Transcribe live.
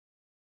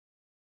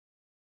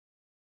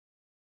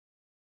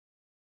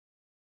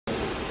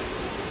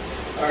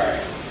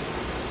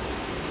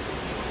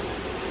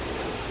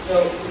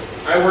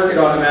I work at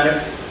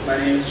Automatic. My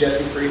name is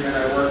Jesse Friedman.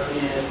 I work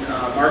in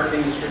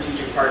marketing and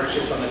strategic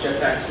partnerships on the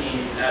Jetpack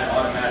team at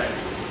Automatic.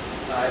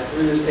 I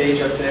threw this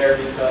page up there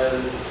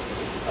because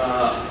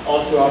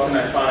all too often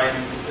I find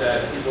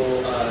that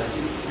people,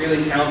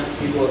 really talented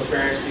people,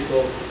 experienced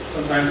people,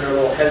 sometimes are a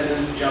little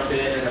hesitant to jump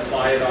in and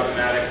apply at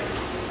Automatic,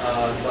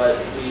 but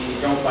we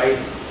don't bite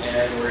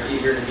and we're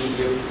eager to meet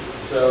you.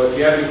 So if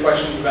you have any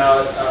questions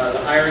about the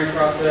hiring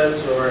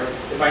process, or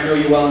if I know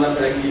you well enough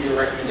that I can give you a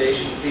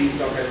recommendation, please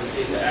don't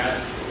hesitate to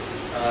ask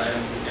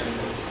and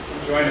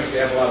join us. We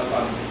have a lot of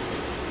fun.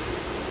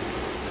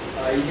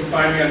 You can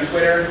find me on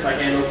Twitter. My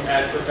handle's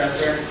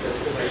 @Professor. That's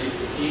because I used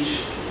to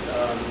teach.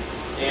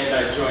 And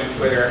I joined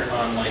Twitter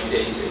on like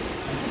day 2.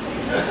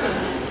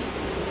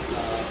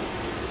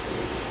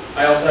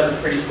 I also have a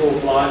pretty cool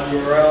blog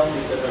URL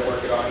because I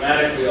work at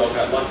Automatic. We all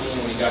got lucky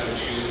and we got to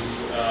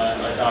choose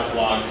a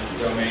 .blog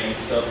domain.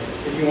 So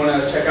if you want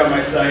to check out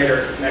my site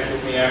or connect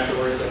with me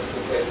afterwards, that's a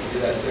good place to do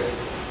that too.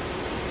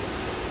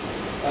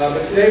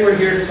 But today we're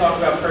here to talk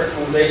about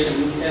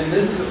personalization, and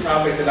this is a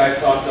topic that I've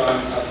talked on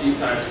a few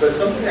times, but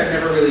something I've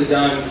never really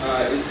done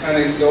is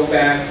kind of go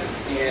back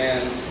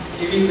and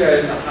give you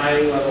guys a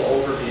high-level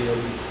overview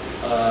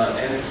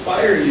and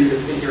inspire you to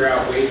figure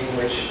out ways in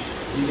which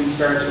you can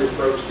start to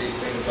approach these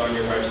things on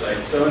your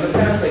website. So in the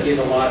past I gave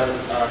a lot of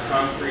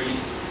concrete,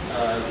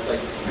 like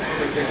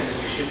specific things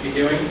that you should be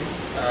doing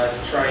to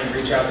try and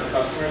reach out to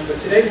customers, but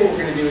today what we're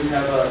going to do is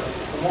have a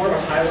more of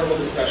a high-level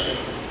discussion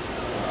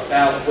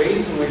about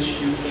ways in which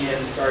you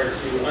can start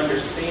to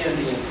understand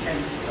the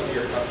intent of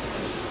your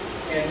customers.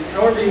 And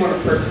however you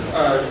want to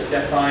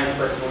define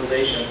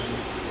personalization,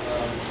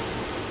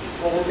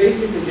 what we're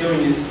basically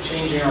doing is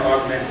changing or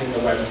augmenting the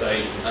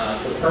website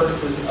for the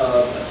purposes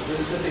of a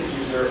specific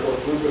user or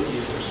group of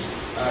users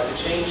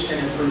to change and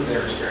improve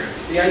their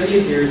experience. The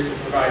idea here is to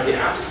provide the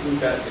absolute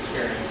best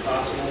experience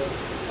possible,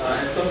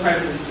 and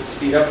sometimes it's to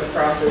speed up the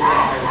process,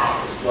 sometimes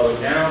it's to slow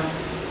it down,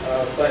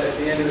 but at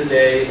the end of the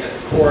day, at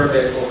the core of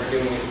it, what we're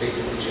doing is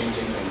basically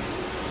changing things.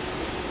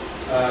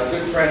 A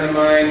good friend of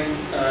mine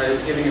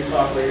is giving a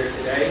talk later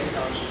today,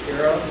 Tom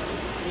Shapiro.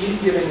 He's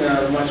giving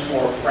a much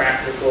more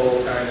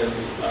practical kind of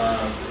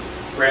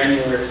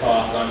granular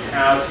talk on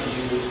how to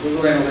use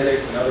Google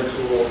Analytics and other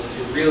tools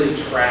to really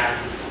track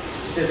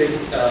specific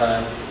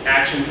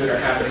actions that are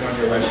happening on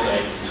your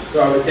website.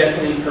 So I would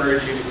definitely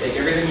encourage you to take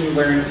everything you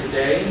learned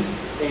today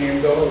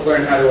and go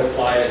learn how to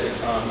apply it with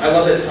Tom. I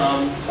love that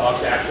Tom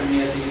talks after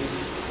me at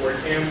these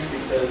WordCamps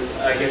because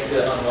I get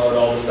to unload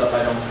all the stuff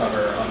I don't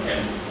cover on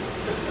him.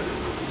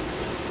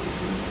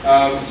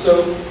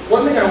 So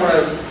one thing I want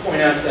to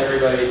point out to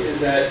everybody is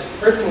that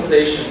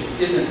personalization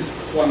isn't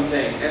one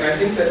thing. And I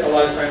think that a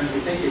lot of times we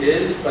think it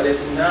is, but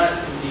it's not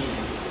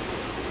convenience.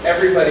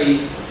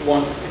 Everybody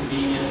wants a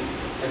convenient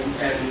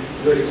and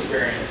good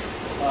experience,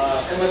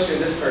 unless you're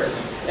this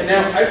person. And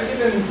now I've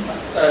given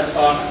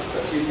talks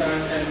a few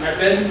times, and I've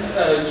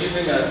been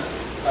using an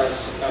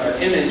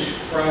image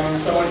from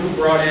someone who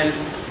brought in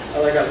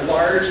like a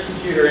large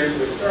computer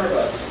into a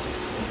Starbucks.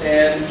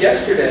 And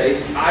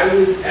yesterday, I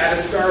was at a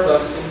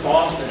Starbucks in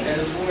Boston, and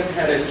this woman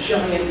had a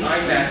giant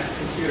iMac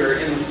computer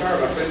in the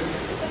Starbucks. And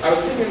I was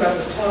thinking about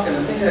this talk, and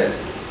the thing that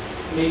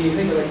made me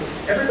think, like,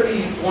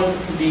 everybody wants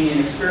a convenient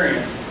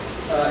experience,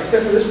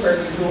 except for this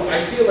person who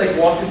I feel like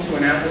walked into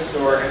an Apple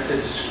store and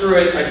said, screw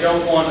it, I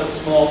don't want a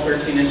small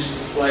 13-inch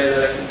display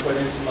that I can put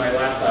into my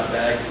laptop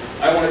bag.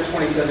 I want a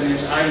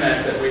 27-inch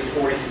iMac that weighs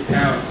 42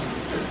 pounds,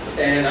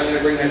 and I'm going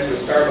to bring that to a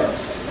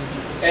Starbucks.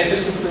 And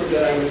just to prove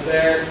that I was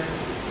there,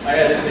 I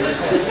had to take a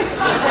selfie.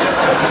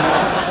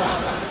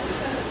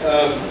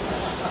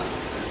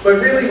 But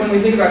really, when we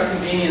think about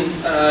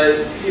convenience,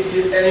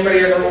 if anybody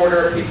ever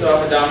order a pizza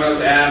off a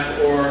Domino's app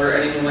or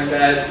anything like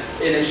that,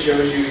 and it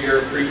shows you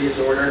your previous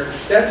order,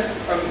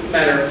 that's a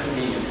matter of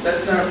convenience.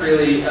 That's not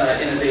really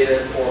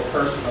innovative or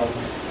personal.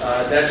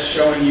 That's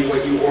showing you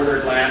what you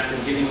ordered last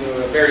and giving you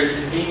a very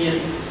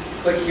convenient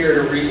click here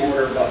to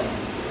reorder button.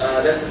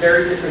 That's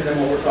very different than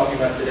what we're talking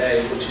about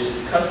today, which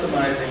is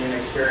customizing an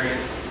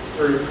experience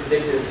through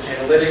predictive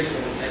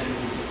analytics and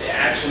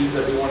actions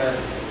that we want to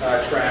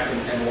track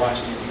and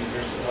watch these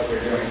users and what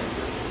they're doing.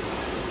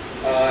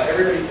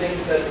 Everybody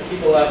thinks that the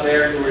people out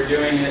there who are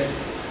doing it,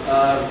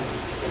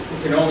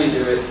 who can only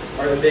do it,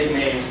 are the big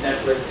names,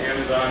 Netflix,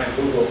 Amazon, and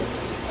Google.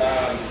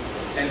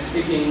 And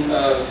speaking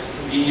of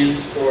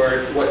convenience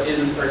or what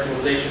isn't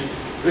personalization,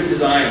 good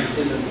design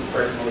isn't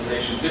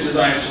personalization. Good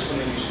design is just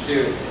something you should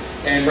do.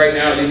 And right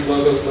now, these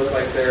logos look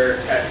like they're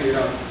tattooed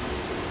on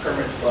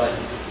Kermit's butt.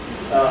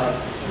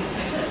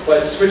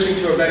 But switching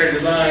to a better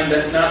design,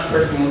 that's not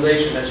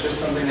personalization. That's just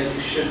something that you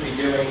should be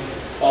doing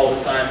all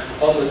the time.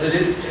 Also, did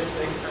it just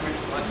say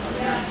Kermit's butt?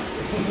 Yeah.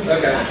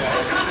 Okay.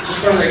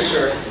 Just want to make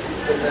sure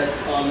that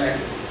that's on there.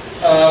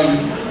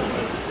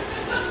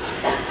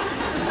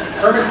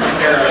 Kermit's my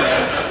hero.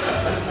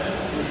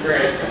 It's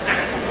great.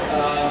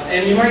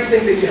 And you might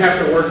think that you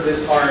have to work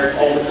this hard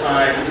all the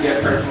time to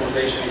get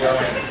personalization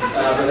going,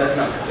 but that's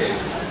not the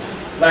case.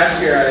 Last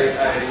year I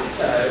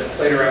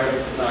played around with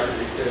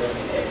scenography too.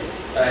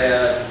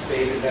 I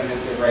baited them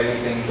into writing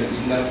things that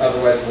you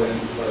otherwise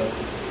wouldn't. But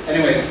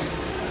anyways,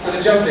 so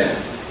to jump in,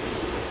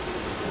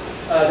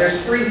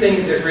 there's three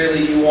things that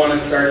really you want to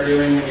start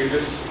doing when you're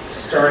just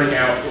starting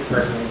out with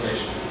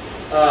personalization.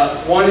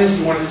 One is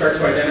you want to start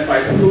to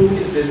identify who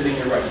is visiting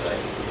your website.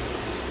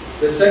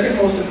 The second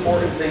most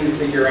important thing to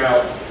figure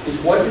out is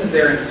what is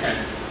their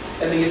intent.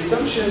 And the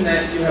assumption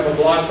that you have a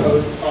blog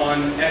post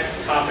on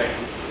X topic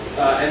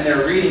and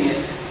they're reading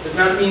it does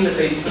not mean that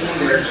they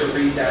came there to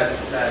read that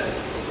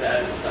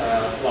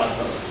blog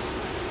post.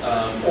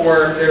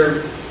 Or if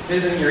they're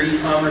visiting your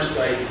e-commerce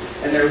site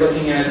and they're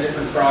looking at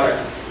different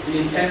products, the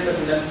intent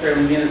doesn't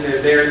necessarily mean that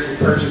they're there to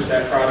purchase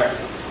that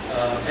product.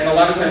 And a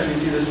lot of times we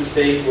see this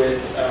mistake with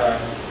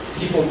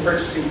people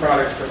purchasing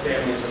products for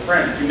families or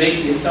friends. You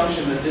make the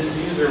assumption that this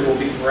user will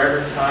be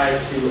forever tied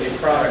to a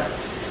product.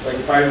 Like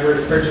if I were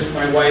to purchase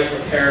my wife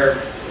a pair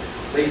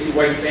of lacy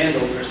white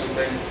sandals or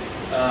something,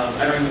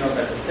 I don't even know if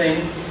that's a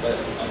thing, but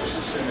I'll just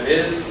assume it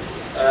is.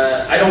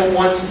 I don't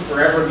want to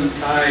forever be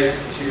tied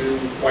to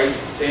white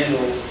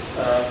sandals,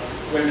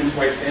 women's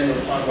white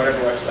sandals on whatever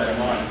website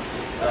I'm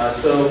on.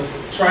 So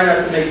try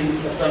not to make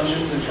these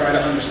assumptions and try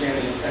to understand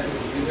the intent of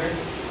the user.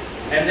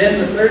 And then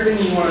the third thing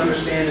you want to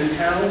understand is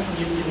how can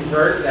you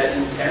convert that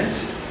intent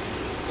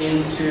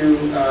into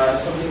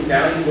something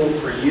valuable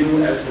for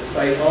you as the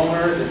site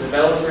owner, the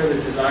developer, the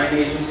design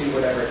agency,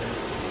 whatever.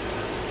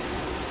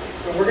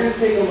 So we're going to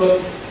take a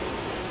look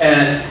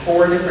at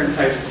 4 different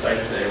types of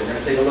sites today. We're going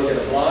to take a look at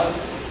a blog,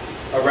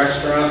 a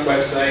restaurant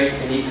website,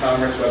 an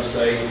e-commerce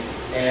website,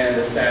 and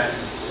a SaaS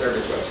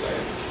service website.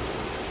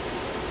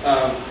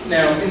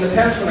 Now, in the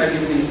past when I've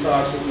given these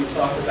talks, what we've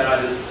talked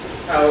about is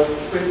how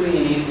quickly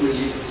and easily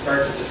you can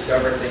start to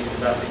discover things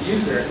about the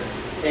user.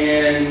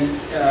 And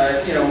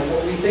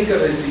what we think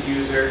of as a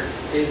user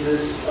is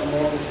this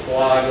amorphous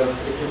blob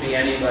of it could be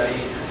anybody.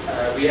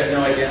 We have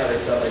no idea how they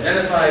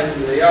self-identify,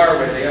 who they are,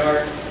 where they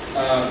are.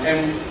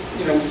 And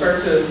we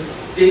start to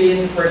dig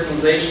into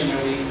personalization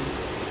and we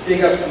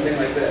dig up something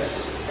like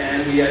this.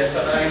 And we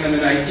assign them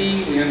an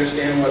ID, we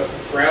understand what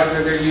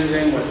browser they're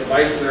using, what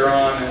device they're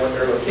on, and what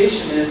their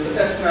location is, but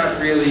that's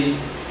not really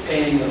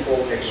painting the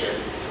full picture.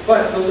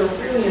 But those are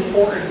really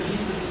important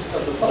pieces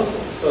of the puzzle,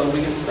 so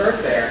we can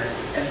start there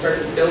and start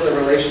to build a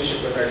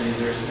relationship with our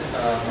users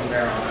from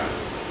there on out.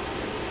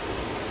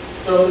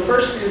 So the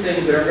first few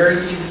things that are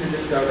very easy to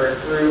discover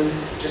through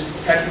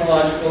just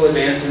technological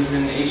advances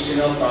in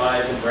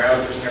HTML5 and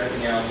browsers and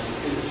everything else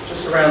is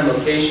just around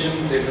location,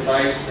 the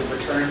device, the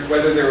return,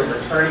 whether they're a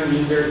returning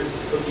user, this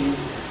is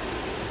cookies,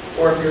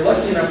 or if you're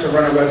lucky enough to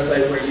run a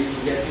website where you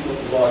can get people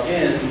to log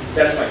in,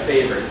 that's my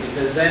favorite,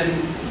 because then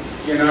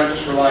you're not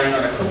just relying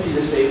on a cookie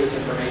to save this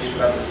information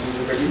about this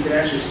user, but you can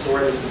actually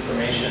store this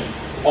information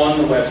on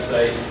the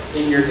website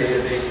in your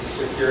database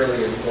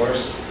securely, of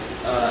course,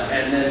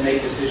 and then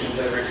make decisions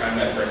every time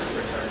that person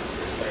returns to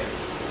your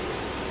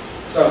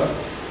site. So,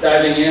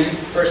 diving in,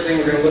 first thing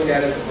we're going to look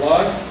at is a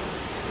blog.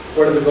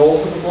 What are the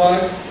goals of the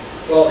blog?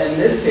 Well, in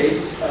this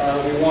case,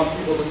 we want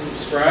people to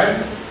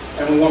subscribe,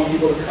 and we want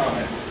people to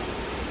comment.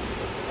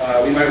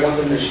 We might want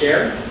them to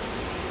share,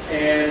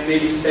 and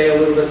maybe stay a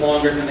little bit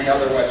longer than they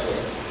otherwise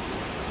would.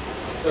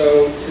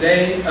 So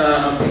today,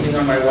 I'm picking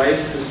on my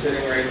wife, who's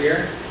sitting right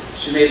here.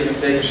 She made the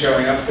mistake of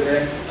showing up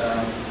today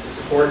to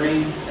support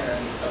me,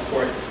 and of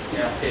course,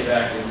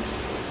 payback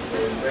is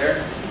always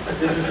there.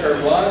 This is her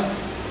blog.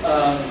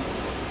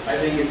 I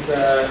think it's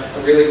a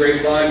really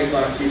great blog. It's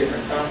on a few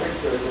different topics,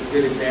 so it's a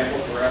good example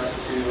for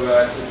us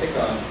to pick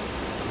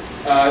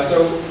on.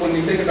 So when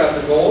we think about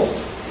the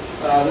goals,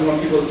 we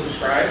want people to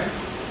subscribe.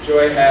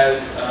 Joy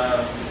has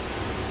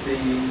the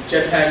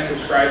Jetpack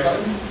subscribe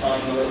button on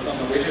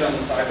the widget on the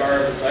sidebar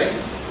of the site.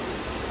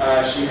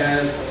 She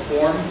has a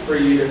form for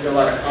you to fill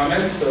out a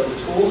comment, so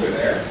the tools are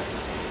there.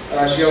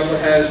 She also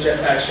has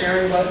Jetpack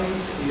sharing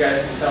buttons. You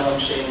guys can tell I'm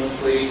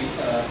shamelessly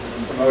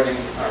promoting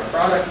our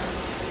product.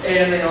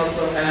 And they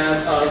also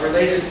have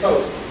related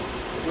posts,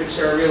 which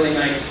are a really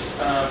nice,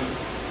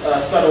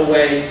 subtle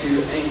way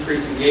to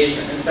increase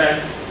engagement. In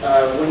fact,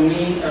 when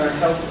we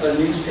helped a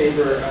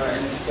newspaper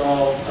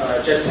install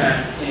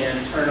Jetpack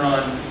and turn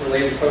on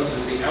related posts, it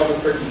was the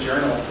Albuquerque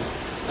Journal.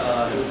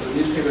 It was a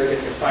newspaper that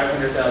gets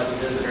 500,000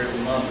 visitors a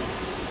month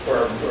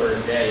or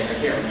a day. I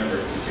can't remember.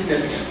 It was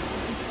significant.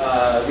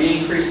 We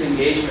increased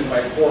engagement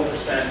by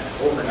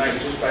 4% overnight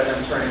just by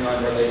them turning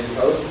on related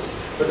posts.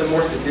 But the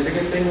more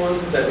significant thing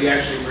was that we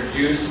actually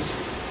reduced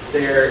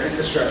their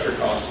infrastructure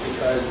costs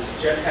because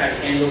Jetpack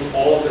handles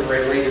all of the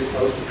related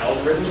post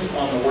algorithms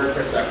on the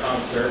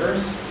WordPress.com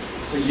servers,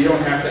 so you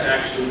don't have to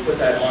actually put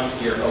that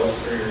onto your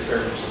host or your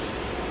servers.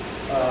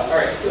 All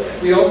right, so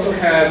we also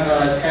have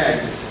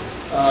tags,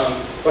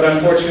 but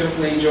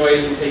unfortunately Joy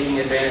isn't taking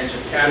advantage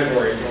of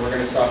categories, and we're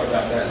going to talk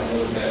about that in a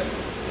little bit.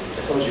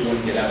 I told you you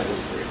wouldn't get out of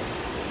this free.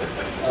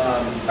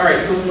 All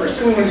right, so the first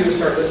thing we want to do is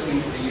start listening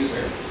to the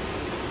user.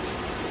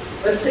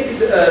 Let's take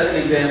an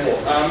example.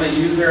 I'm a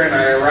user and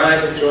I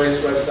arrive at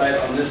Joy's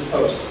website on this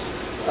post,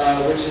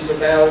 which is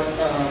about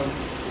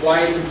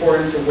why it's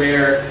important to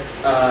wear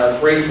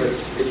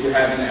bracelets if you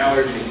have an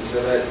allergy,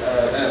 so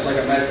that like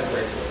a medical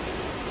bracelet.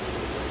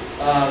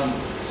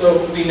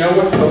 So we know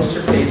what post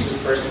or page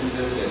this person's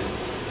visited.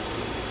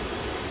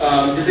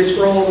 Did they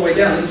scroll all the way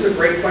down? This is a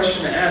great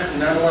question to ask, and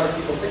not a lot of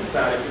people think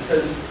about it,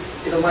 because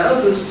it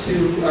allows us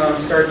to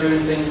start doing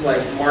things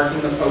like marking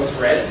the post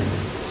read.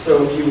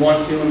 So if you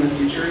want to in the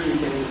future, you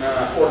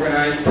can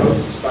organize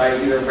posts by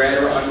either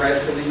read or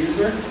unread for the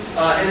user.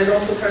 And it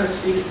also kind of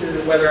speaks to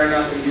whether or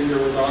not the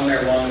user was on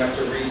there long enough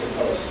to read the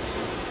post,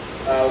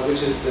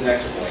 which is the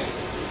next point.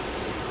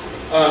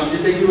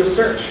 Did they do a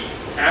search?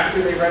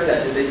 After they read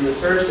that, did they do a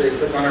search? Did they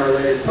click on a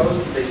related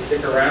post? Did they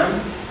stick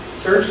around?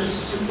 Search is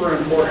super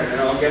important,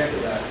 and I'll get to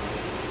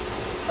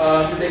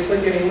that. Did they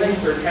click any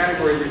links or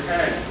categories or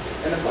tags?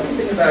 And the funny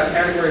thing about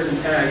categories and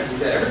tags is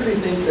that everybody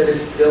thinks that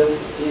it's built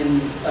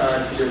in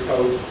to your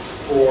posts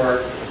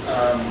for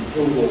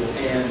Google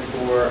and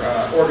for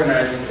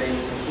organizing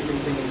things and keeping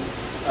things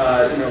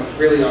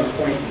really on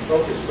point and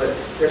focused. But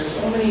there's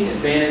so many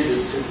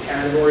advantages to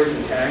categories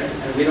and tags,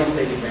 and we don't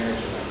take advantage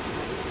of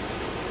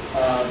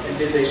them. And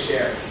did they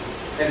share?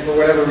 And for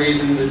whatever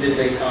reason, did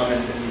they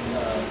comment and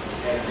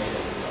animate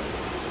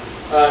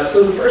it?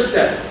 So the first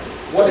step,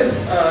 what if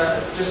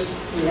just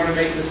we want to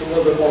make this a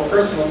little bit more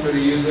personal for the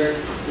user?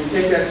 We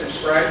take that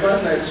subscribe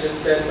button that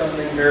just says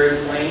something very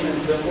plain and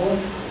simple,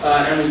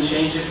 and we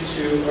change it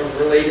to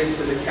related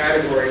to the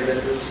category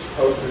that this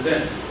post is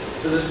in.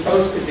 So this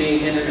post could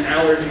be in an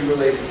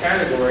allergy-related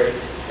category,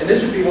 and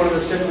this would be one of the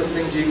simplest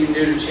things you can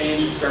do to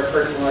change and start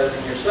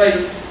personalizing your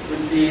site,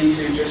 would be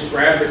to just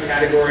grab the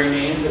category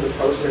name for the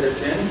post that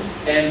it's in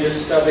and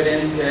just sub it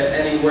into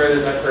anywhere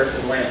that that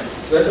person lands.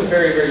 So that's a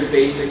very, very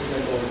basic,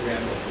 simple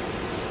example.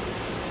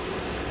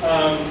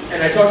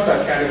 And I talked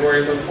about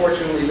categories.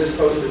 Unfortunately, this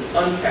post is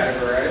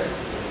uncategorized,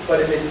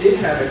 but if it did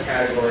have a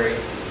category,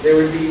 there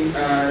would be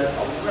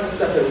a lot of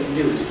stuff that we can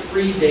do. It's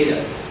free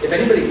data. If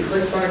anybody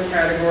clicks on a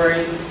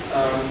category,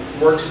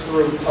 works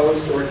through a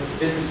post, or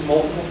visits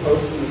multiple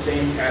posts in the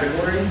same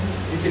category,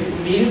 you can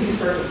immediately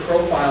start to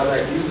profile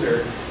that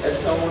user as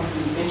someone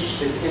who's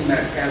interested in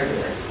that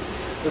category.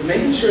 So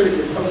making sure that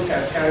your posts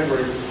have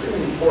categories is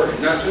really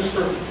important, not just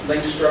for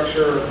link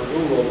structure or for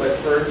Google, but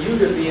for you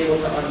to be able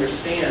to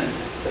understand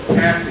the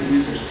path the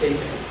user's taking.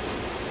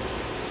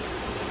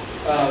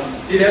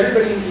 Did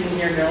everybody in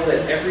here know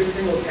that every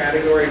single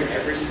category and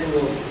every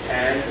single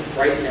tag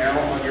right now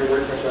on your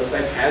WordPress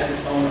website has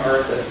its own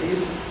RSS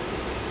feed?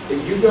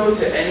 If you go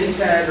to any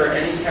tag or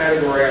any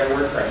category on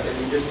WordPress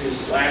and you just do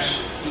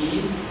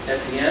 /feed at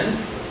the end,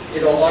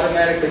 it'll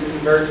automatically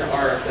convert to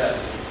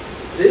RSS.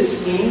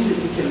 This means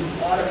that you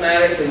can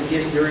automatically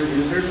give your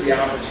users the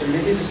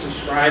opportunity to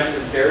subscribe to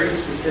very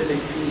specific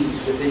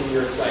feeds within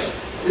your site.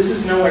 This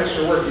is no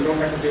extra work. You don't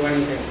have to do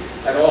anything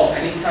at all.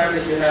 Anytime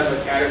that you have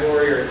a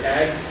category or a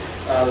tag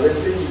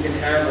listed, you can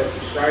have a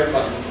subscribe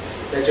button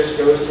that just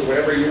goes to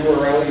whatever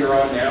URL you're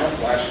on now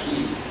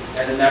 /feed,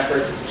 and then that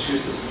person can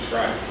choose to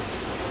subscribe.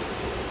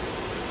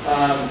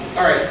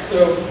 All right,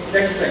 so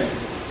next thing,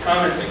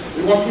 commenting.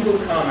 We want people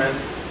to comment,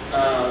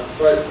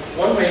 but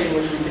one way in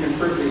which we can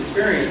improve the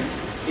experience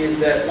is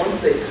that once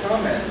they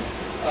comment,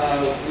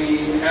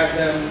 we have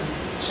them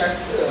check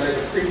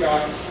the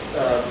pre-box,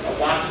 a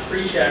box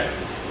pre-checked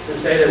to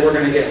say that we're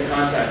going to get in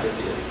contact with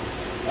you.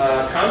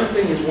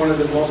 Commenting is one of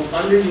the most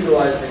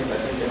underutilized things, I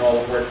think, in all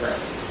of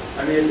WordPress.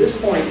 I mean, at this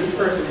point, this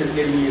person has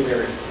given you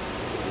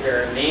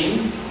their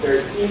name,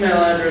 their email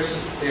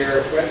address,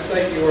 their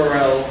website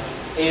URL,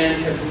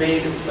 and have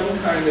made some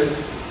kind of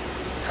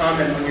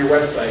comment on your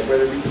website,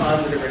 whether it be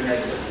positive or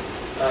negative.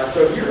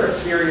 So if you're a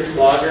serious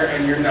blogger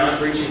and you're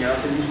not reaching out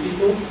to these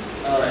people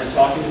and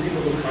talking to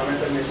people who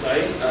comment on your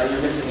site,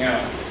 you're missing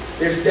out.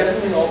 There's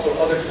definitely also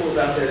other tools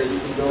out there that you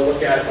can go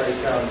look at, like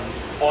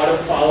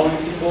auto-following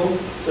people.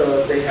 So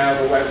if they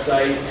have a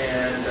website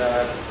and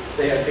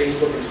they have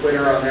Facebook and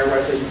Twitter on their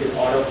website, you can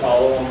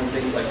auto-follow them and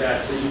things like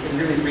that. So you can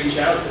really reach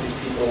out to these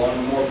people on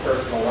a more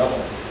personal level.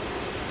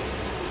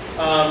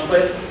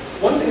 But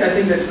one thing I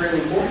think that's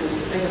really important is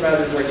to think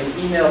about is like an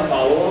email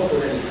follow-up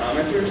with any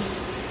commenters.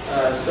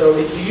 So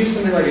if you use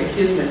something like a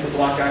Kismet to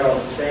block out all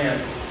the spam,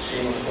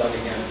 shameless plug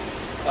again,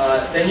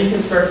 then you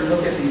can start to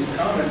look at these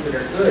comments that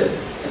are good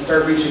and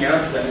start reaching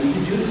out to them. And you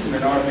can do this in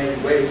an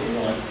automated way if you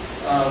want.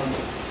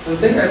 The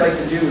thing I'd like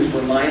to do is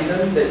remind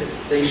them that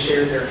they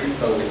shared their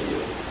info with you.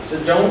 So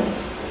don't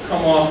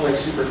come off like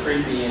super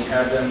creepy and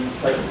have them,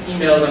 like,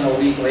 email them a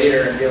week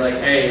later and be like,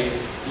 hey,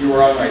 you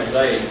were on my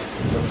site,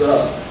 what's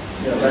up?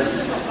 You know,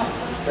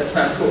 that's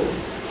not cool.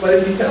 But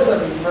if you tell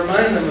them,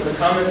 remind them of the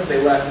comment that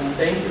they left and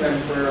thank them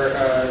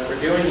for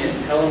doing it,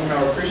 and tell them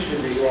how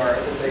appreciative you are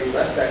that they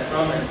left that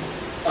comment,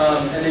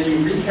 and then you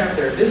recap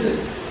their visit.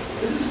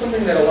 This is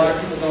something that a lot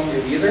of people don't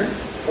do either,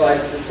 but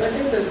the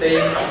second that they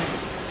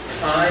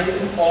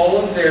tied all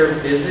of their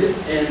visit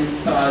and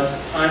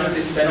time that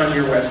they spent on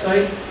your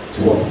website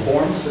to a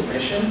form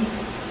submission,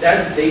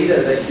 that's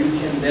data that you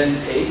can then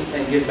take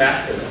and give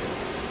back to them.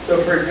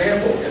 So for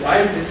example, if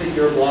I visit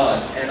your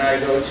blog and I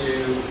go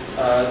to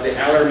the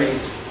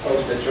Allermates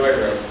post that Joy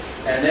wrote,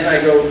 and then I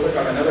go click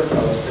on another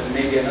post and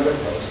maybe another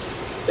post,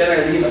 then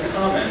I leave a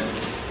comment,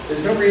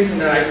 There's no reason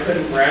that I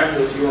couldn't grab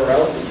those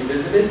URLs that you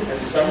visited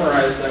and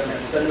summarize them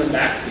and send them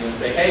back to you and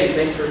say, hey,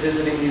 thanks for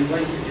visiting these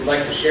links. If you'd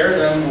like to share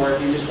them, or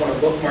if you just want to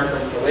bookmark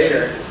them for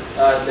later,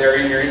 they're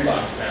in your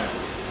inbox now.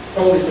 It's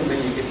totally something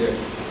you could do.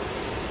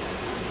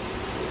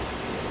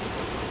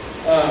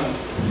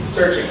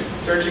 Searching.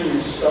 Searching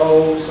is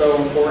so,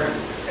 so important.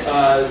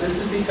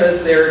 This is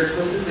because they're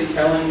explicitly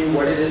telling you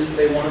what it is that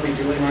they want to be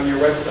doing on your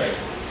website.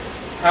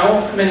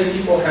 How many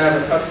people have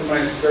a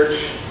customized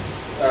search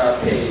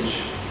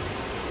page?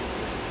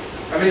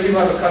 How many people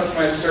have a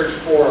customized search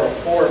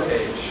for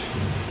page?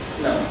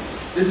 No.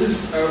 This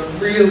is a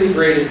really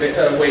great way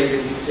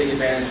that you can take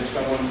advantage of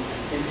someone's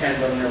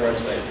intent on their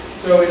website.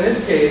 So in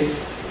this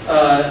case,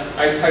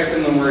 I typed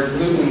in the word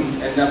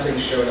gluten and nothing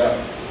showed up.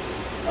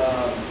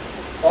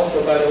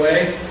 Also, by the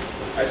way,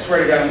 I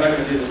swear to God, I'm not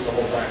going to do this the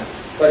whole time.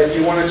 But if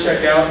you want to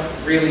check out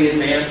really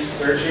advanced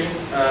searching,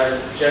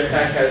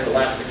 Jetpack has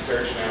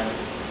Elasticsearch now.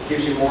 It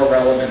gives you more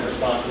relevant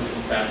responses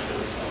and faster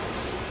responses.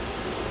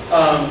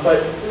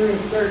 But through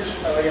search,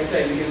 like I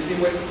said, you can see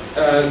what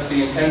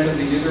the intent of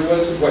the user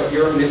was, what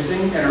you're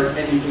missing,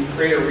 and you can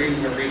create a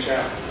reason to reach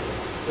out.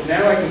 So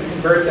now I can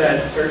convert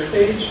that search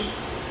page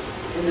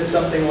into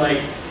something like,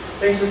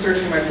 thanks for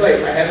searching my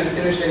site. I haven't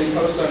finished any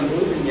posts on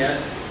gluten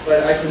yet,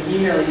 but I can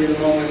email you the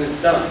moment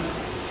it's done.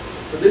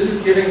 So this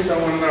is giving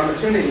someone an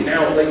opportunity.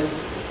 Now, like,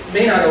 it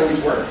may not always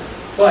work,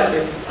 but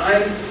if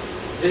I've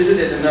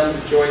visited enough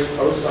of Joy's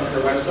posts on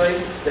her website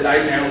that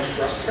I now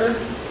trust her,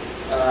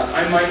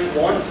 I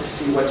might want to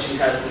see what she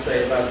has to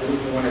say about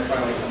gluten when it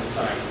finally comes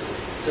time.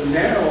 So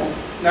now,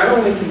 not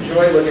only can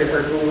Joy look at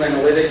her Google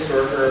Analytics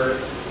or her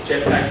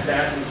Jetpack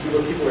stats and see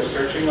what people are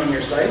searching on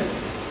your site,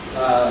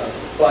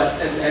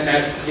 and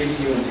that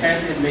gives you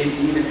intent and maybe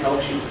even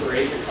helps you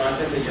create the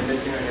content that you're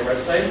missing on your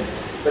website.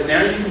 But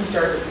now you can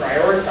start to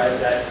prioritize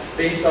that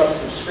based off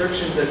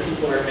subscriptions that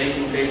people are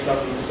making based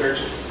off of the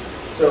searches.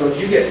 So if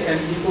you get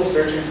 10 people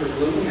searching for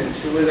gluten and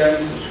 2 of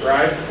them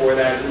subscribe for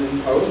that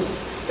gluten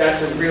post,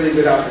 that's a really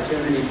good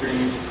opportunity for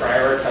you to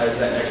prioritize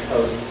that next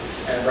post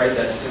and write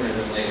that sooner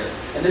than later.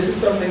 And this is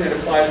something that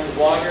applies to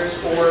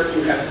bloggers, or if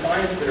you have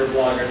clients that are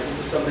bloggers, this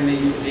is something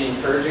that you can be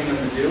encouraging them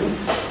to do.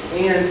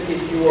 And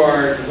if you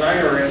are a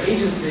designer or an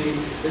agency,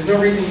 there's no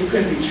reason you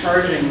couldn't be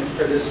charging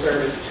for this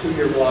service to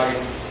your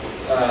blogging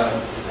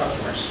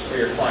customers or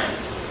your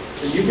clients.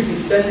 So you could be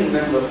sending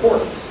them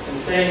reports and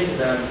saying to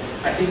them,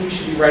 I think you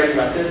should be writing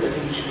about this, I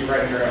think you should be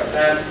writing about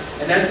that.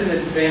 And that's an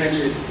advantage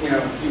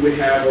that you would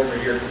have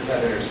over your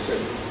competitors too.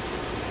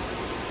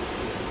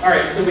 All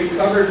right, so we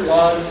covered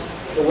blogs.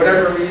 For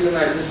whatever reason,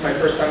 this is my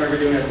first time ever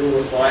doing a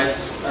Google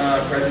Slides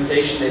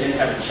presentation. They didn't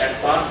have a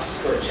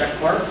checkbox or a check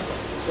mark.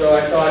 So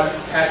I thought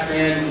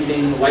Pac-Man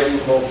eating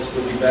lightning bolts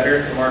would be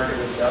better to mark it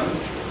as done.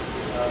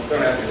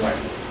 Don't ask me why.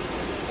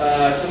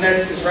 So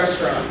next is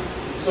restaurant.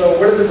 So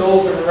what are the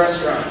goals of a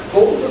restaurant?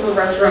 Goals of a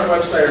restaurant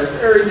website are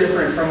very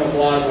different from a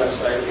blog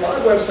website. A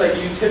blog website,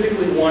 you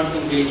typically want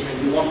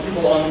engagement. You want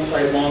people on the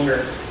site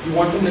longer. You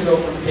want them to go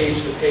from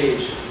page to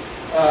page.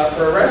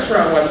 For a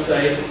restaurant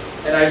website,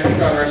 and I pick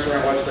on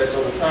restaurant websites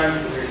all the time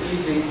because they're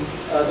easy,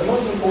 the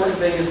most important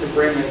thing is to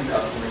bring in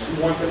customers.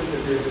 You want them to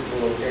visit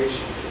the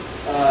location.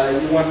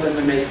 You want them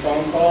to make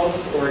phone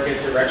calls or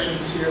get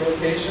directions to your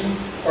location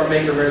or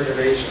make a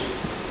reservation.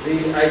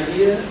 The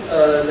idea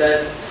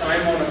that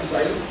time on a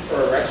site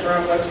for a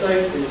restaurant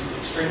website is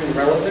extremely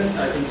relevant,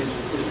 I think is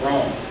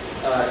wrong.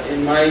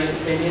 In my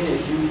opinion,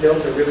 if you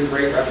built a really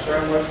great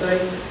restaurant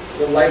website,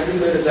 the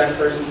likelihood of that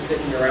person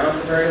sticking around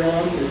for very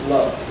long is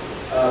low.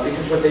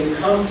 Because what they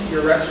come to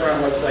your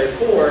restaurant website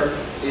for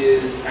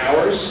is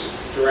hours,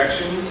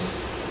 directions,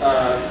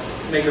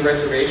 make a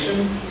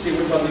reservation, see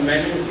what's on the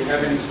menu, if you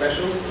have any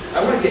specials.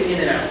 I want to get in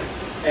and out.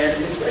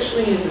 And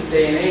especially in this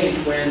day and age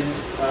when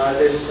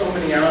there's so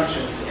many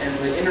options and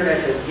the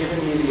internet has given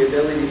me the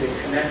ability to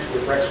connect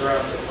with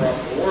restaurants across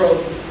the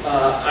world,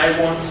 I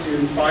want to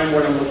find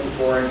what I'm looking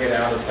for and get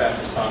out as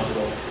fast as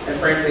possible. And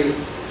frankly,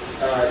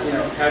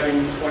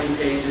 having 20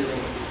 pages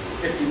and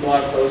 50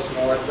 blog posts and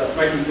all that stuff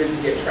might be good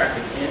to get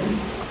traffic in,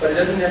 but it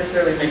doesn't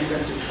necessarily make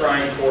sense to try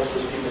and force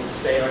those people to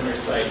stay on your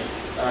site.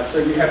 So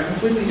you have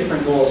completely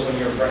different goals when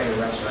you're running a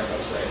restaurant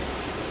website.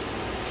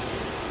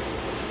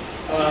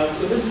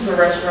 So this is a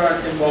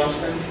restaurant in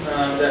Boston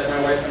that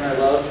my wife and I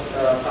love.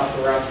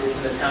 Paparazzi is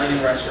an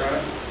Italian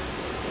restaurant.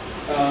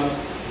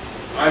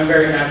 I'm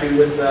very happy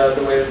with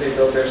the way that they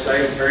built their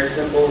site. It's very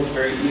simple, it's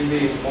very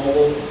easy, it's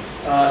mobile.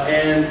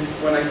 And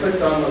when I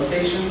clicked on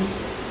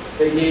locations,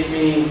 they gave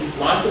me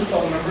lots of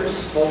phone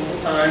numbers multiple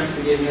times.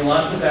 They gave me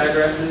lots of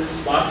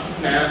addresses, lots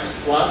of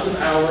maps, lots of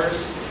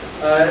hours.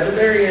 At the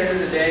very end of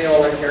the day,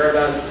 all I care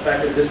about is the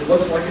fact that this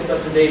looks like it's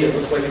up to date, it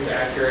looks like it's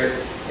accurate,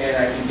 and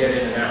I can get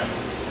in and out.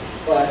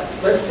 But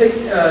let's take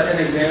an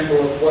example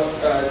of what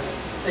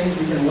things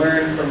we can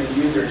learn from a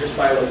user just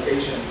by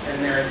location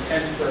and their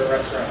intent for a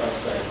restaurant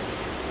website.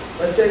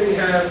 Let's say we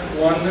have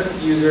one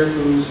user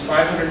who's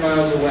 500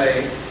 miles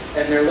away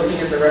and they're looking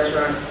at the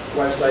restaurant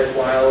website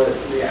while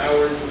the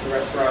hours of the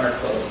restaurant are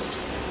closed.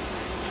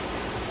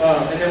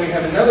 And then we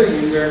have another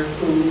user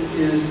who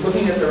is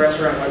looking at the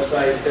restaurant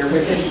website. They're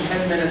within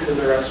 10 minutes of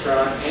the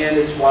restaurant, and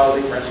its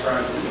Wilding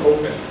restaurant is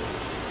open.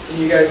 Can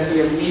you guys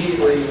see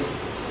immediately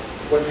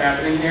what's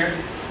happening here?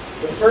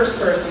 The first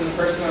person, the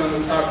person on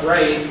the top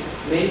right,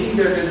 maybe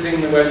they're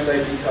visiting the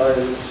website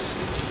because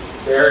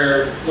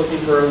they're looking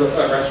for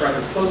a restaurant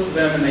that's close to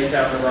them and they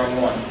found the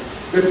wrong one.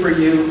 Good for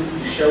you.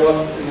 You show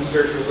up in the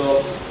search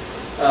results.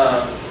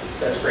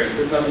 That's great.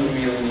 There's nothing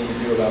you really need to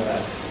do about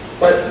that.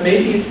 But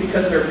maybe it's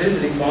because they're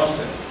visiting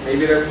Boston.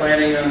 Maybe they're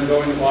planning on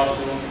going to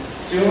Boston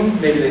soon.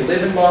 Maybe they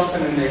live in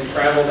Boston and they've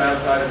traveled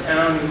outside of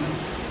town.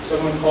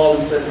 Someone called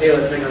and said, hey,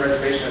 let's make a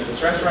reservation at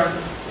this restaurant.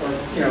 Or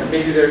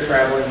maybe they're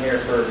traveling here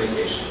for a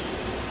vacation.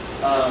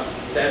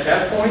 At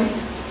that point,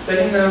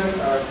 setting them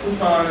a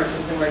coupon or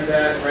something like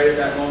that right at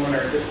that moment,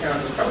 or a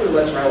discount, is probably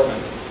less relevant.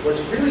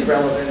 What's really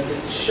relevant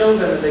is to show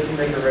them that they can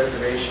make a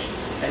reservation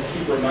and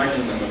keep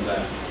reminding them of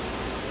that.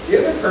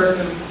 The other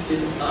person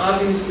is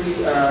obviously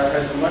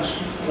has a much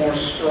more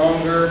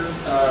stronger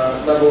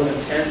level of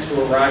intent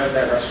to arrive at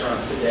that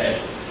restaurant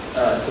today.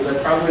 So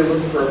they're probably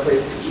looking for a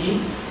place to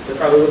eat. They're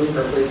probably looking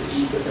for a place to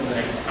eat within the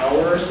next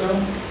hour or so.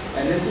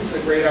 And this is a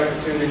great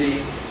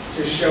opportunity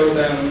to show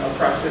them a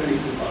proximity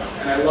coupon.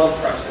 And I love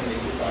proximity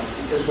coupons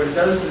because what it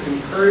does is it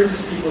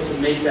encourages people to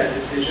make that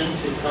decision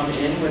to come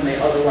in when they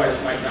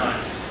otherwise might not.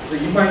 So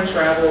you might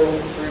travel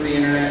through the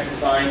internet and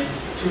find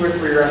 2 or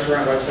 3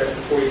 restaurant websites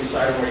before you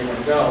decide on where you want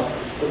to go.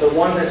 But the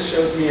one that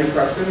shows me a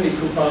proximity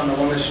coupon, the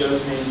one that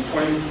shows me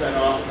 20%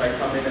 off if I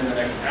come in the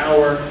next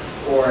hour,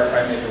 or if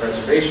I make a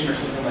reservation or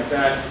something like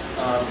that,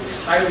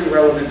 is highly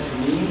relevant to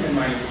me and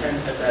my intent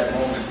at that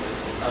moment.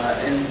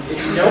 And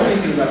if you know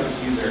anything about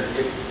this user,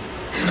 if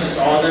you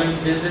saw them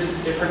visit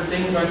different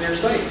things on your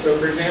site. So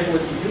for example,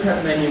 if you do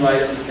have menu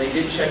items and they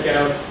did check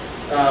out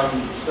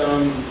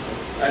some,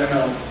 I don't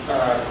know,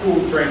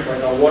 cool drink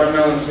like a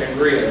watermelon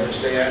sangria, which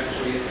they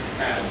actually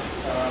have,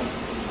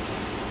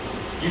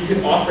 you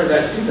can offer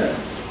that to them.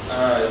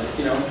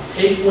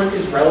 Take what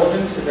is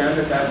relevant to them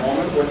at that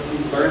moment, what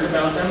you've learned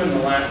about them in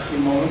the last few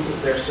moments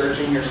that they're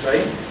searching your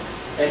site,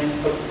 and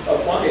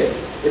apply it.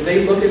 If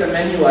they look at a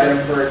menu item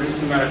for a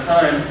decent amount of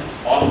time,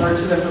 offer it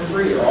to them for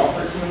free, or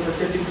offer it to them for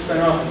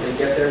 50% off if they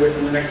get there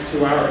within the next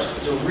 2 hours.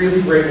 It's a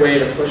really great way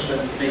to push them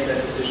to make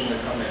that decision to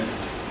come in.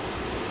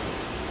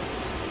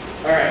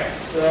 All right,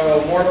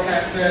 so more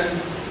Pac-Men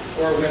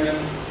or women,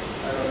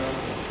 I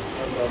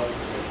don't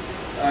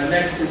know.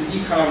 Next is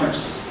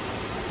e-commerce.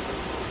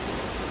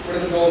 What are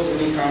the goals of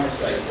an e-commerce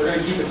site? We're going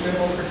to keep it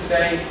simple for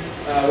today.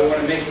 We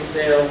want to make the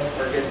sale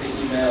or get the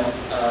email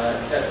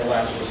as a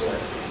last resort.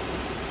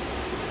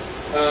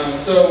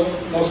 So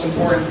most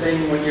important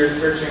thing when you're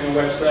searching a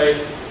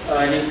website,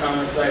 an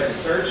e-commerce site, is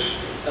search.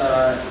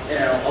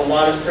 A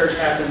lot of search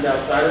happens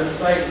outside of the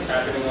site. It's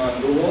happening on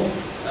Google.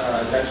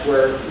 That's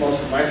where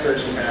most of my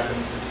searching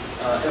happens,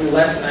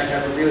 unless I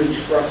have a really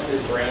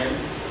trusted brand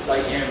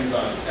like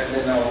Amazon, and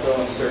then I'll go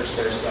and search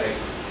their site.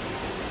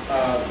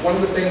 One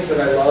of the things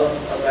that I love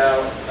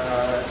about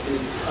the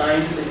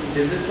times that you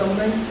visit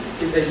something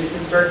is that you can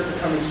start to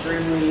become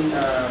extremely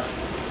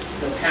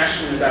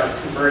passionate about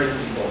converting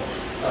people.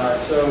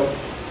 So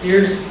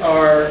here's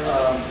our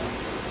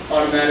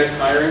automatic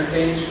hiring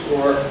page,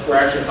 or we're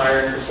actually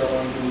hiring for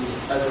someone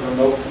who's as a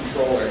remote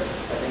controller.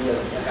 I think that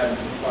we're having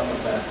some fun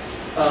with that.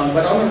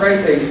 But on the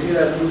right there, you see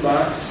that blue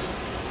box?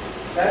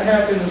 That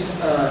happens,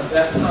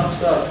 that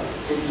pops up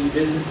if you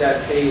visit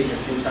that page a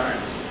few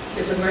times.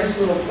 It's a nice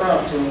little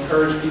prompt to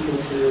encourage people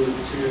to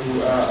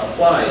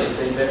apply if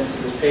they've been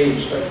to this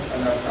page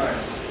enough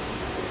times.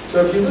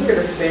 So if you look at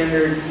a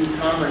standard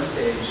e-commerce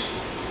page,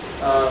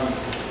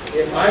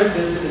 if I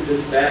visited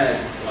this bag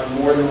on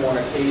more than one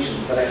occasion,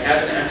 but I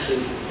haven't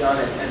actually done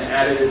it and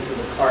added it to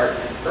the cart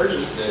and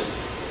purchased it,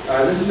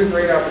 this is a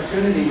great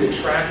opportunity to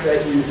track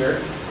that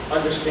user,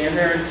 understand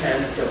their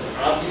intent. They're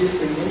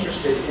obviously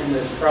interested in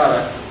this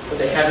product, but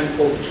they haven't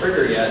pulled the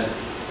trigger yet.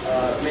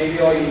 Maybe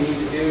all you need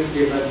to do is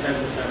give them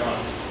 10%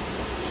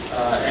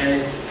 off.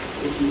 And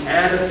if you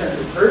add a sense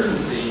of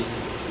urgency,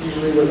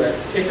 usually with a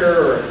ticker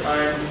or a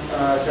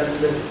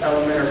time-sensitive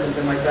element or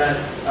something like that,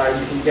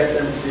 you can get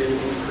them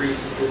to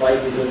increase the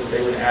likelihood that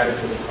they would add it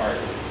to the cart.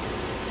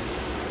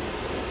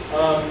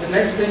 The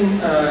next thing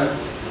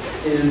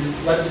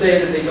is, let's say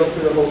that they go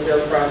through the whole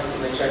sales process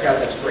and they check out,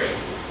 that's great.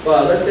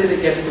 But let's say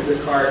they get to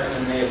the cart and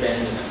then they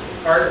abandon it.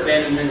 Cart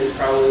abandonment is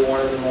probably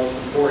one of the most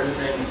important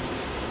things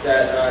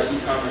that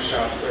e-commerce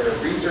shops are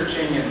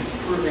researching and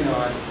improving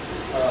on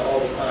all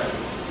the time.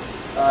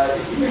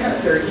 If you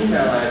have their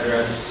email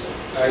address,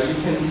 you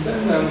can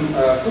send them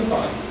a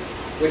coupon,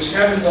 which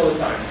happens all the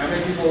time. How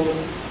many people,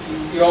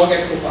 you all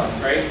get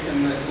coupons, right,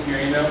 in your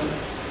email?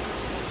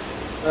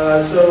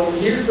 So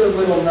here's a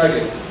little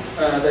nugget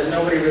that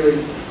nobody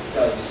really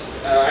does.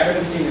 I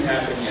haven't seen it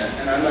happen yet,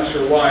 and I'm not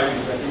sure why,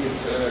 because I think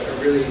it's a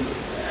really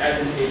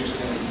advantageous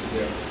thing that you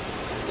can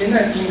do. In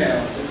that email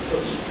is a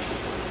cookie.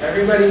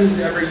 Everybody who's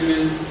ever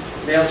used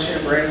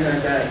MailChimp or anything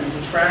like that, you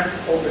can track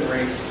open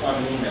rates on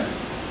an email.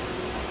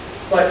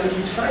 But if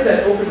you tie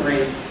that open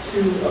rate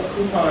to a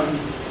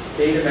coupon's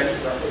date of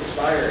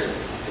expiry,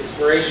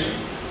 expiration.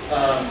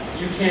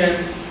 You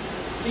can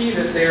see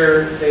that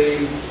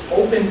they've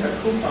opened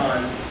a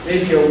coupon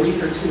maybe a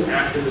week or two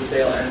after the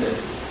sale ended.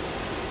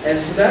 And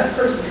so that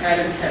person had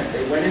intent.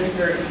 They went into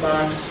their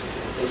inbox,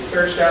 they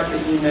searched out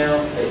the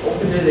email, they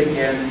opened it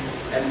again,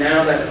 and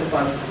now that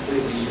coupon's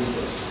completely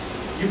useless.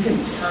 You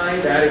can tie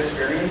that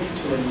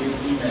experience to a new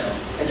email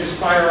and just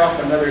fire off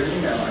another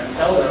email and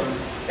tell them,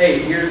 hey,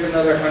 here's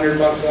another $100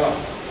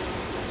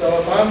 off. So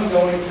if I'm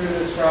going through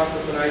this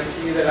process and I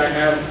see that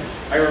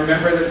I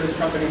remember that this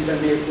company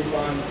sent me a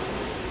coupon,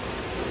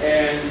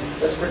 and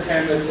let's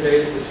pretend that today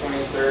is the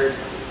 23rd.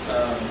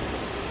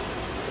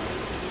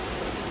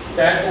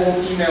 That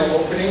old email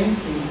opening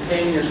can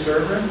ping your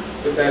server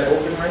with that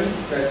open rate,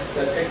 that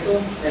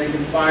pixel, and it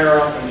can fire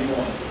off a new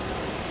one.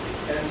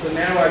 And so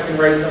now I can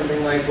write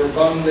something like, we're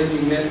bummed that you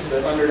missed the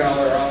 $100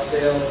 off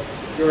sale.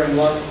 You're in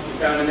luck. You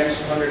found an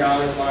extra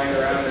 $100 lying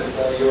around, and it's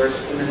all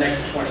yours in the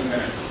next 20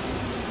 minutes.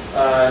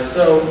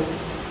 So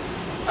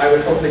I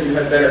would hope that you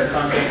have better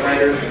content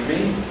writers than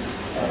me.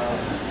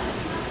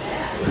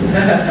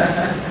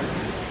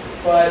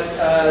 But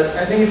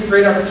I think it's a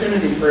great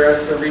opportunity for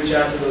us to reach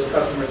out to those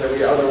customers that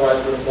we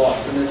otherwise would have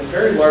lost. And there's a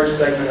very large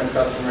segment of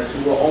customers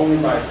who will only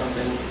buy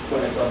something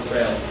when it's on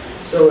sale.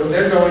 So if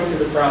they're going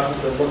through the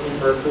process of looking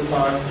for a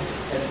coupon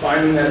and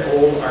finding that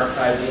old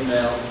archived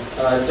email,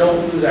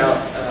 don't lose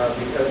out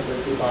because the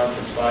coupon's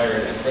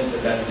expired and think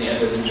that that's the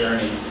end of the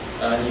journey.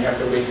 You have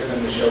to wait for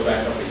them to show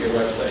back up at your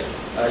website.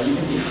 You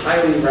can be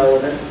highly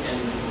relevant and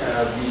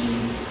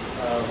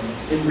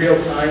be in real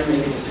time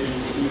make a decision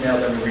to email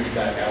them and reach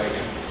back out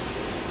again.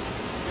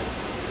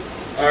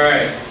 All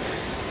right,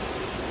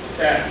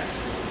 stats.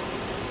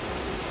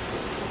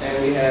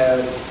 And we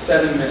have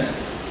 7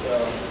 minutes, so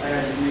I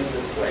have to make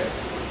this quick.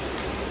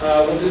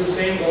 We'll do the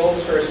same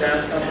goals for a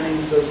SaaS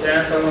company. So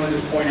SaaS, I wanted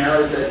to point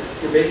out, is that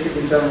you're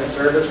basically selling a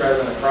service rather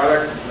than a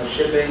product. There's no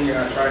shipping. You're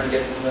not trying to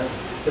get them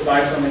to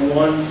buy something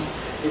once.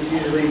 It's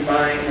usually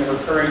buying a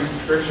recurring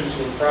subscription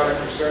to a product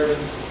or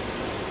service.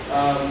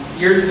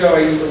 Years ago, I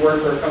used to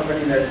work for a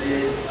company that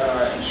did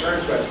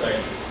insurance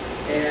websites.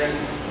 And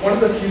one of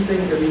the few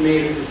things that we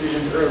made as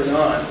decisions early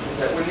on is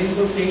that when these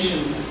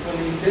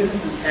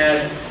businesses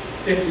had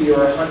 50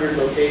 or 100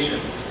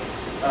 locations,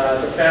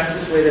 the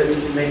fastest way that we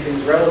can make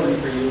things relevant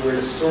for you were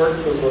to sort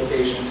those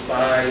locations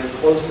by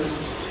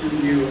closest to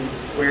you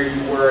where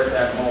you were at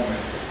that moment.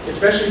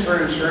 Especially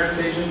for insurance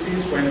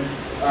agencies when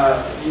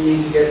you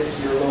need to get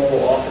to your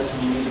local office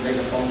and you need to make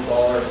a phone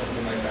call or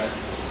something like that.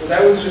 So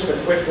that was just a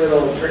quick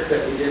little trick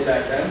that we did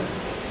back then.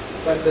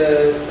 But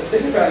the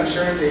thing about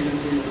insurance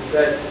agencies is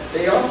that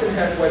they often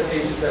have web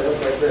pages that look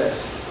like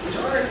this, which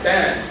aren't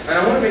bad. And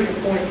I want to make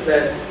the point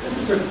that this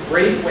is a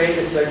great way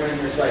to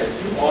segment your site.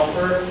 If you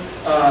offer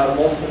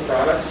multiple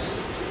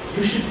products,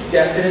 you should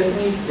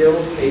definitely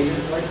build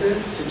pages like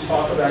this to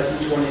talk about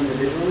each one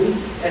individually.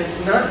 And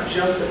it's not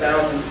just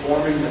about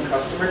informing the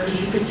customer, because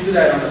you could do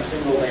that on a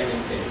single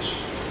landing page.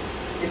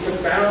 It's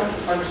about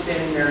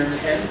understanding their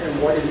intent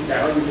and what is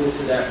valuable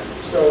to them.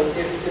 So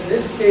if in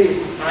this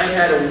case, I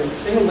had a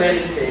single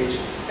landing page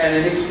and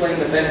it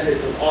explained the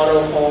benefits of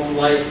auto, home,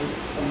 life,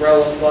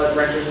 umbrella, flood,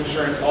 renter's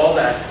insurance, all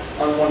that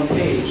on one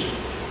page,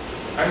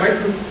 I might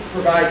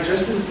provide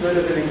just as good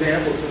of an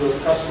example to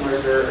those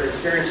customers or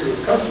experience to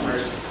those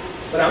customers,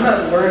 but I'm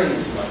not learning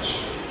as much.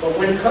 But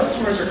when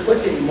customers are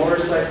clicking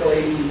motorcycle,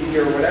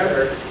 ATV, or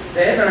whatever,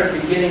 then I'm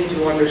beginning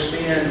to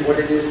understand what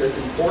it is that's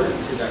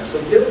important to them.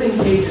 So building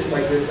pages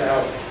like this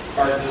out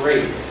are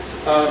great.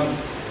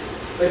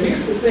 But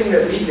here's the thing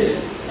that we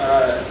did.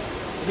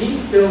 We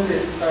built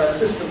a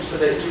system so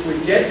that you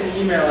would get an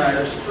email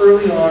address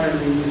early on in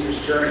the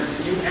user's journey.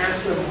 So you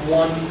ask them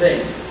one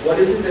thing. What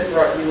is it that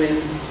brought you in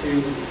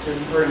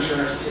for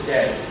insurance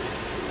today?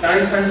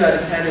 9 times out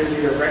of 10, it was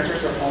either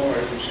renters or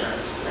homeowners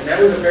insurance. And that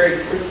was a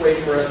very quick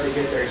way for us to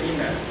get their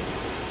email.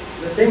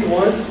 The thing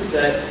is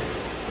that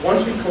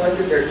once we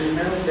collected their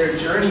email, their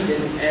journey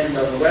didn't end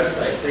on the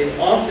website. They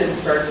often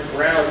start to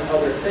browse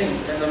other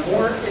things. And the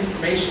more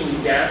information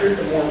we gathered,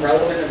 the more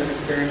relevant of an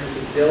experience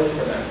we could build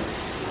for them.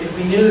 If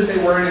we knew that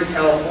they weren't in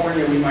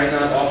California, we might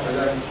not offer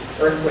them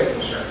earthquake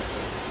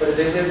insurance. But if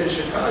they lived in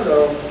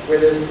Chicago, where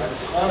there's a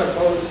ton of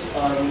boats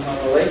on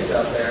the lakes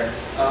out there,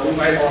 we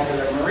might offer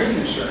them marine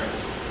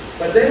insurance.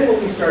 But then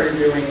what we started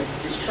doing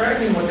is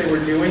tracking what they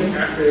were doing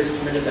after they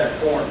submitted that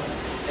form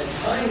and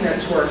tying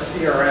that to our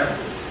CRM.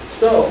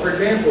 So, for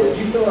example, if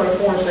you fill out a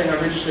form saying,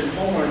 I'm interested in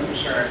homeowners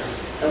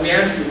insurance, and we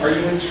ask you, are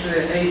you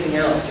interested in anything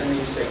else? And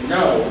you say,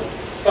 no,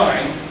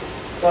 fine.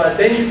 But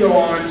then you go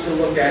on to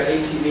look at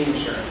ATV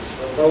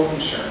insurance, or boat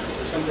insurance,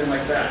 or something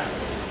like that.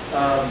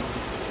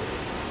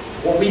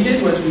 What we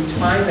did was we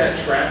tied that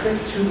traffic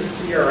to the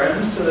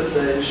CRM so that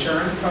the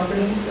insurance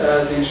company,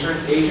 the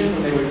insurance agent,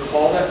 when they would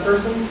call that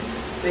person,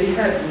 they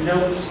had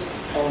notes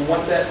on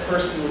what that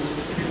person was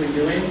specifically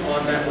doing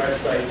on that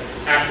website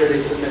after they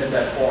submitted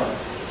that form.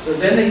 So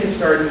then they can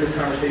start into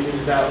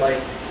conversations about like,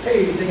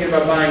 hey, are you thinking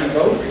about buying a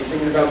boat? Are you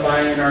thinking about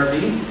buying an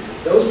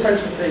RV? Those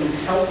types of things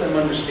help them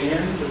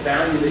understand the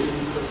value that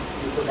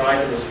you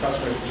provide to those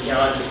customers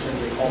beyond just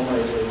simply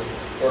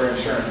homeowners or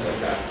insurance like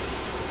that.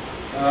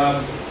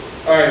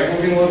 All right,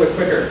 moving a little bit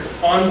quicker.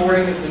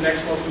 Onboarding is the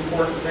next most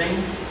important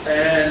thing,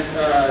 and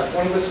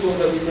one of the tools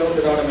that we built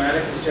at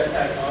Automatic is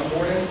Jetpack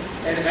Onboarding.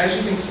 And as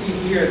you can see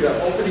here,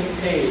 the opening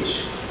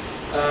page,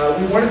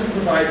 we wanted to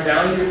provide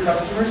value to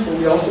customers, but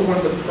we also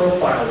wanted to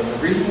profile them.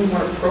 The reason we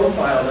want to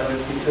profile them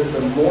is because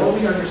the more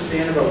we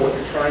understand about what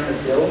you're trying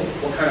to build,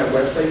 what kind of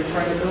website you're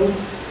trying to build,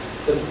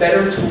 the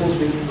better tools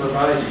we can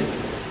provide you.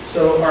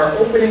 So our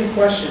opening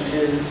question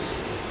is,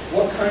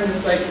 what kind of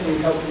site can we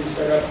help you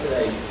set up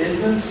today?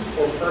 Business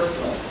or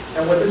personal?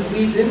 And what this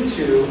leads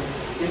into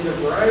is a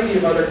variety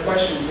of other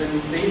questions,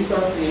 and based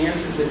off the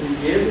answers that you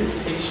give,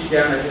 it takes you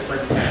down a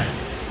different path.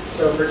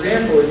 So for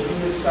example, if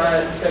you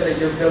said that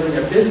you're building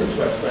a business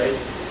website,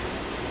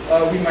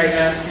 we might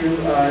ask you,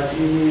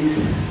 do you need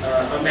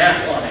a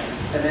map on it?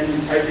 And then you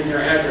type in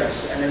your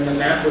address, and then the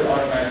map would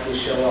automatically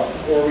show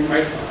up. Or we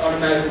might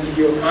automatically give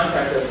you a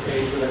contact us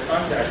page with a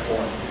contact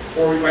form.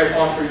 Or we might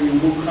offer you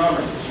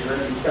WooCommerce because you're going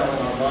to be selling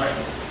online.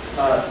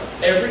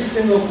 Every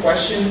single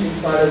question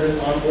inside of this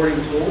onboarding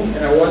tool,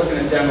 and I was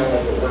going to demo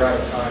it, but we're out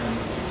of time,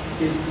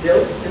 is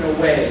built in a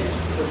way to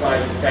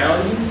provide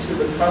value to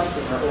the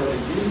customer or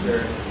the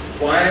user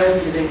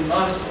while giving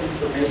us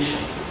information.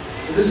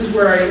 So this is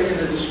where in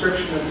the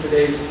description of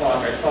today's talk,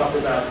 I talked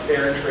about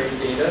fair trade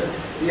data.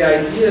 The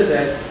idea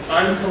that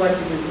I'm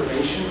collecting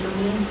information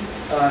from you,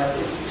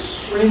 it's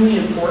extremely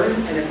important,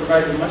 and it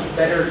provides a much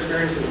better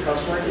experience to the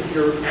customer if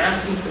you're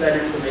asking for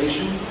that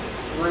information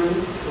through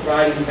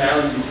providing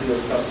value to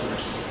those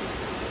customers.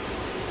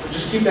 So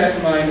just keep that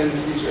in mind in the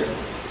future.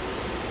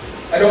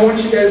 I don't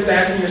want you guys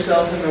backing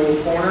yourself in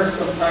the corner.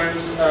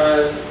 Sometimes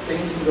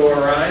things can go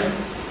awry.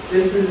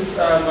 This is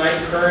my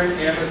current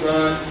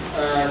Amazon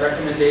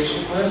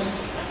recommendation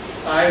list.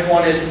 I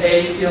wanted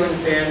a ceiling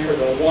fan for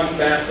the one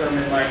bathroom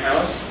in my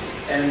house,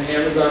 and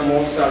Amazon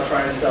won't stop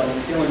trying to sell me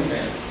ceiling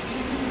fans.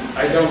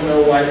 I don't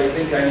know why they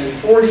think I need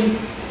 40,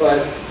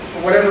 but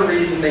for whatever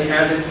reason, they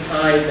haven't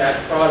tied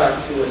that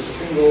product to a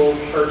single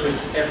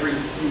purchase every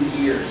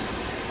few years.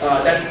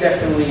 That's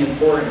definitely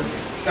important.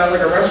 It's not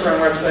like a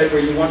restaurant website where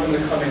you want them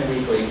to come in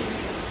weekly.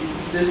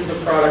 This is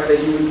a product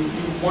that you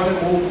want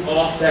to move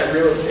off that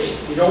real estate.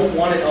 You don't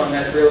want it on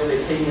that real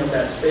estate taking up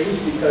that space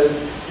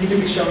because you could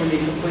be showing me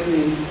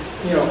completely,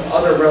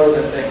 other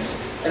relevant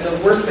things. And the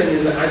worst thing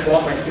is that I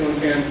bought my ceiling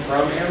fan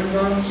from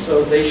Amazon,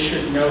 so they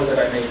should know that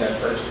I made that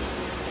purchase.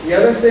 The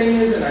other thing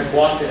is, and I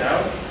blocked it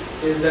out,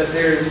 is that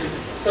there's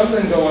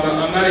something going on.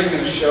 I'm not even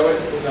going to show it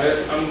because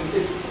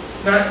it's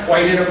not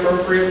quite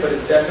inappropriate, but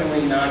it's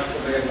definitely not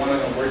something I want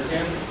to work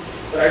in.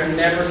 But I've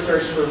never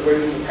searched for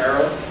women's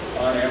apparel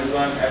on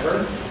Amazon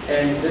ever,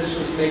 and this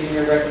was making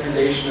a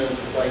recommendation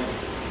of like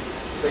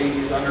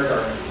ladies'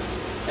 undergarments.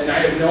 And I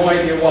have no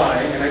idea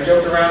why, and I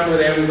joked around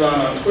with Amazon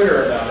on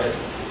Twitter about it,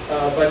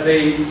 but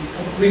they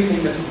completely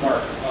missed the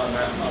mark on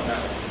that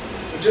one.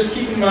 Just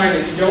keep in mind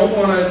that you don't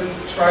want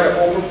to try to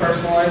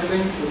over-personalize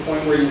things to the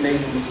point where you're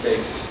making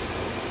mistakes.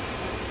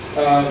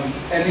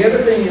 And the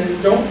other thing is,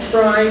 don't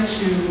try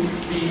to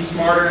be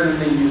smarter than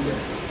the user.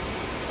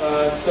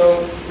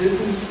 So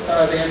this is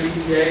the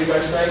MBTA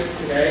website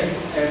today,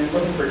 and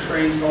looking for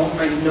trains home.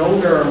 I know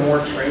there are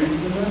more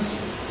trains than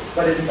this,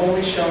 but it's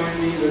only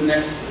showing me the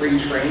next 3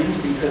 trains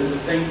because it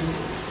thinks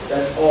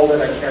that's all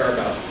that I care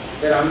about.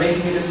 That I'm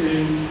making a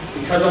decision,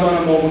 because I'm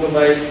on a mobile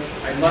device,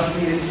 I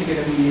must need a ticket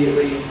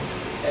immediately.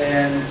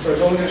 And so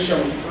it's only going to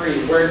show me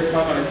 3, whereas if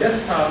I'm on a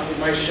desktop, it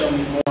might show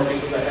me more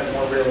because I have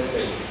more real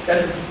estate.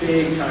 That's a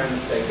big time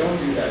mistake. Don't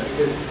do that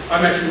because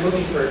I'm actually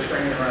looking for a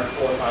train around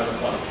 4 or 5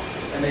 o'clock,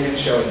 and they didn't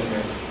show it to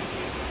me.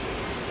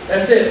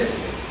 That's it.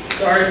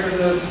 Sorry for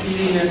the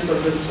speediness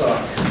of this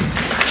talk.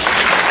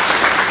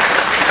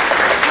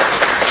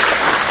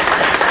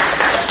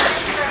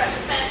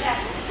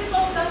 Fantastic. Is this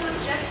all done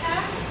with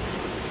Jetpack?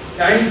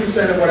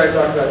 90% of what I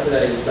talked about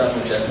today is done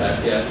with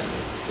Jetpack, yeah.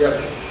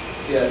 Yep.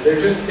 Yeah, they're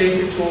just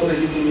basic tools that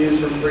you can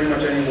use from pretty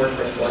much any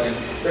WordPress plugin.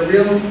 The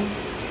real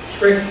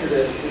trick to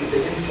this is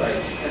the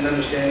insights and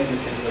understanding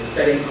these things, like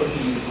setting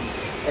cookies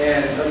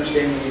and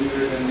understanding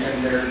users and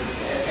their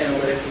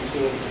analytics and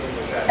tools and things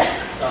like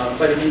that.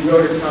 But if you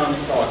go to Tom's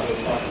talk, he'll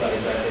talk about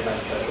exactly how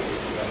to set those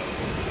things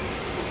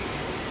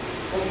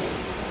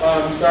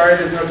up. Sorry,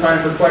 there's no time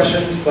for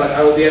questions, but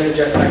I will be at the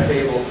Jetpack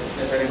table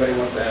if anybody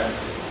wants to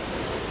ask.